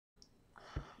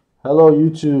Hello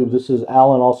YouTube, this is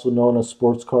Alan, also known as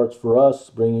Sports Cards for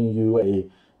Us, bringing you a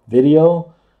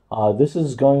video. This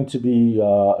is going to be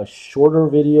a shorter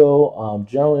video.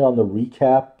 Generally on the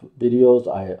recap videos,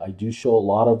 I do show a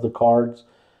lot of the cards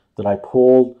that I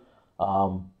pulled,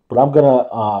 but I'm going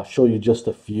to show you just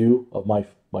a few of my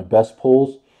best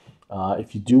pulls.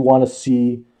 If you do want to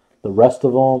see the rest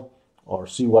of them or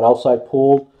see what else I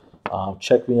pulled,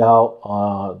 check me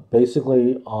out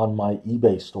basically on my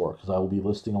eBay store because I will be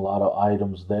listing a lot of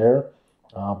items there.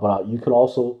 But you can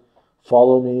also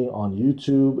follow me on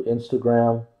YouTube,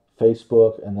 Instagram,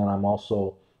 Facebook, and then I'm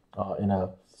also in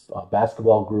a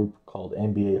basketball group called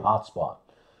NBA Hotspot.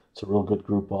 It's a real good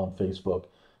group on Facebook.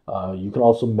 You can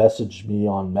also message me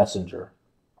on Messenger.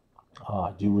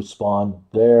 I do respond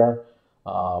there,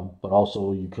 but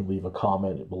also you can leave a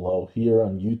comment below here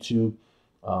on YouTube,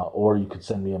 or you could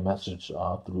send me a message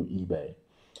through eBay.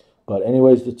 But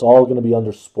anyways, it's all going to be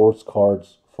under sports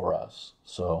cards for us.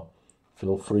 So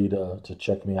feel free to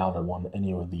check me out at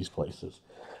any of these places.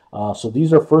 So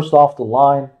these are first off the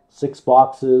line, 6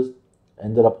 boxes.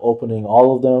 Ended up opening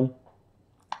all of them.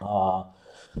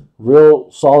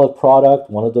 Real solid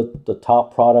product, one of the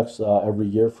top products every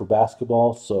year for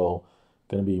basketball. So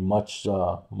going to be much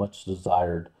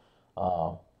desired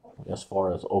as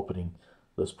far as opening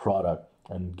this product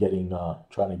and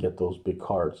trying to get those big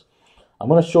cards. I'm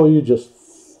going to show you just,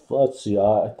 let's see,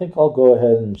 I think I'll go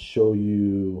ahead and show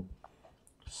you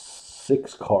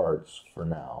 6 cards for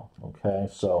now. Okay,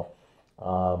 so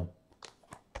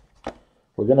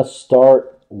we're going to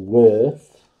start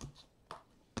with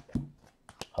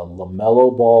a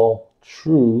LaMelo Ball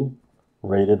True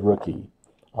Rated Rookie.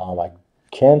 I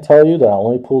can tell you that I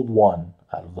only pulled 1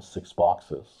 out of the 6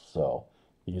 boxes, so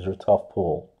these are tough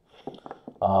pull.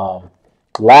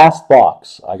 Last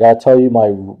box. I gotta tell you, my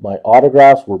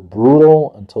autographs were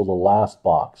brutal until the last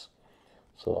box.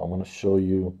 So I'm gonna show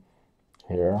you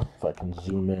here if I can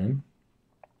zoom in.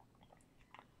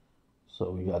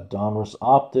 So we got Donruss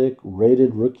Optic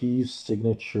Rated Rookies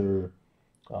Signature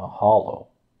Hollow.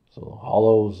 So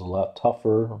hollow is a lot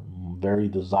tougher, very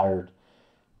desired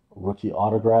rookie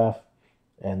autograph,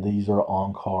 and these are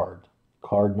on card.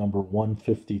 Card number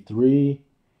 153,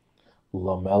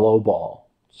 LaMelo Ball.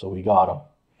 So we got them.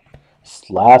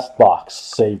 Last box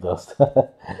saved us.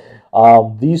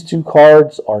 These 2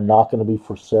 cards are not going to be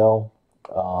for sale.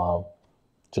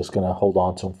 Just going to hold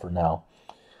on to them for now.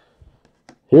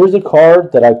 Here's a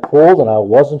card that I pulled and I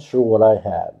wasn't sure what I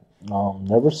had.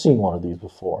 Never seen one of these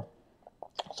before.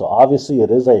 So obviously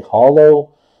it is a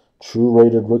hollow, true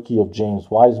rated rookie of James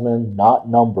Wiseman, not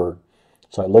numbered.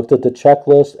 So I looked at the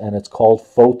checklist and it's called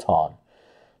Photon.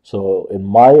 So in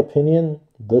my opinion,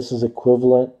 this is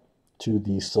equivalent to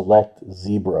the Select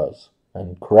Zebras.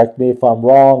 And correct me if I'm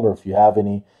wrong, or if you have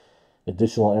any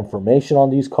additional information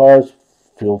on these cards,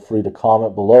 feel free to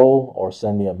comment below or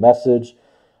send me a message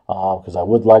because I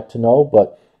would like to know.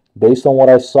 But based on what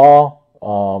I saw,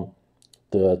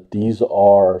 these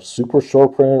are super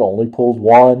short printed, only pulled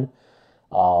 1.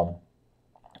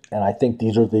 And I think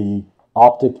these are the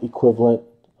Optic equivalent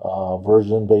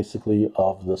version, basically,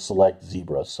 of the Select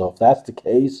Zebras. So if that's the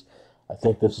case, I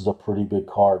think this is a pretty big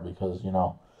card because, you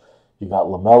know, you got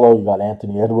LaMelo, you got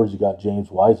Anthony Edwards, you got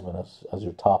James Wiseman as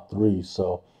your top 3.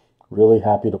 So really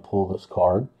happy to pull this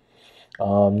card.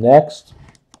 Next,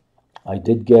 I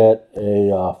did get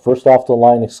a first off the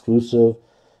line exclusive.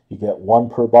 You get 1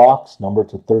 per box, number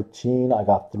to 13. I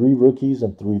got 3 rookies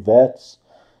and 3 vets.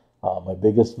 My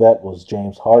biggest vet was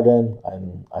James Harden,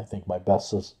 and I think my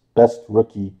best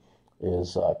rookie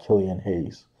is Killian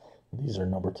Hayes. These are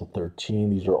number to 13.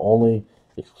 These are only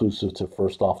exclusive to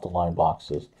first off the line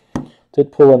boxes.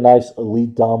 Did pull a nice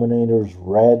Elite Dominators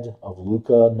red of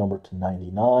Luka, number to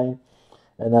 99.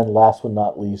 And then last but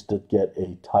not least, did get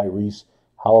a Tyrese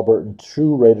Halliburton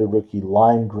true rated rookie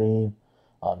lime green,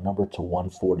 number to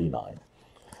 149.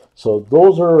 So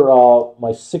those are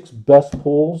my 6 best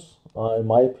pulls, in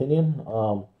my opinion,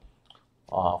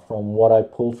 from what I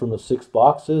pulled from the 6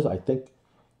 boxes. I think,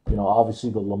 you know,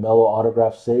 obviously the LaMelo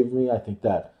autograph saved me. I think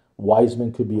that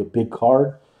Wiseman could be a big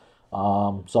card. So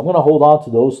I'm going to hold on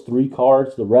to those 3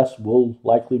 cards. The rest will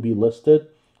likely be listed.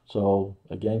 So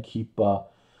again,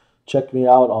 check me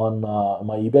out on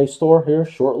my eBay store here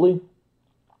shortly,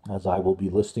 as I will be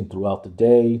listing throughout the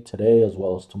day, today as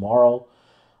well as tomorrow.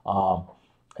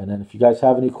 And then if you guys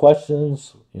have any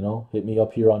questions, you know, hit me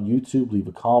up here on YouTube, leave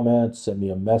a comment, send me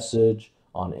a message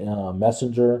on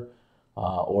Messenger,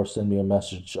 or send me a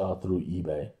message through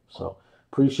eBay. So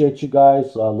appreciate you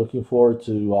guys. Looking forward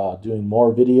to doing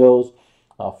more videos.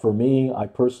 For me, I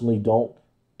personally don't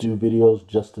do videos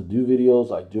just to do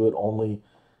videos. I do it only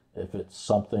if it's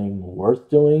something worth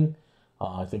doing.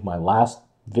 I think my last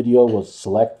video was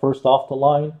select first off the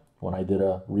line when I did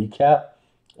a recap.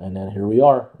 And then here we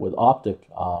are with Optic.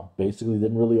 Basically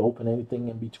didn't really open anything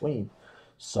in between.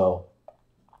 So,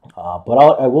 but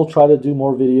I will try to do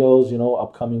more videos,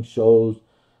 upcoming shows.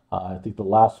 I think the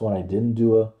last one I didn't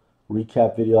do a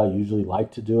recap video. I usually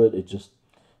like to do it. It just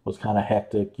was kind of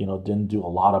hectic, didn't do a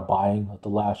lot of buying at the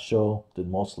last show, did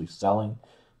mostly selling.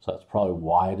 So that's probably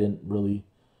why I didn't really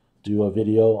do a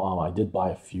video. I did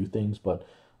buy a few things, but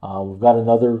we've got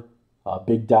another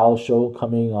big Dallas show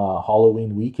coming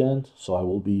Halloween weekend, so I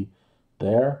will be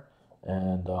there.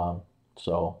 And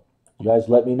so you guys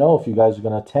let me know if you guys are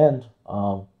going to attend.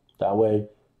 That way,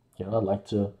 I'd like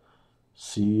to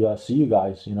see you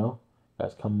guys.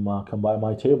 Guys come by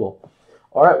my table.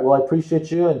 All right. Well, I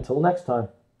appreciate you. Until next time,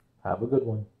 have a good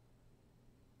one.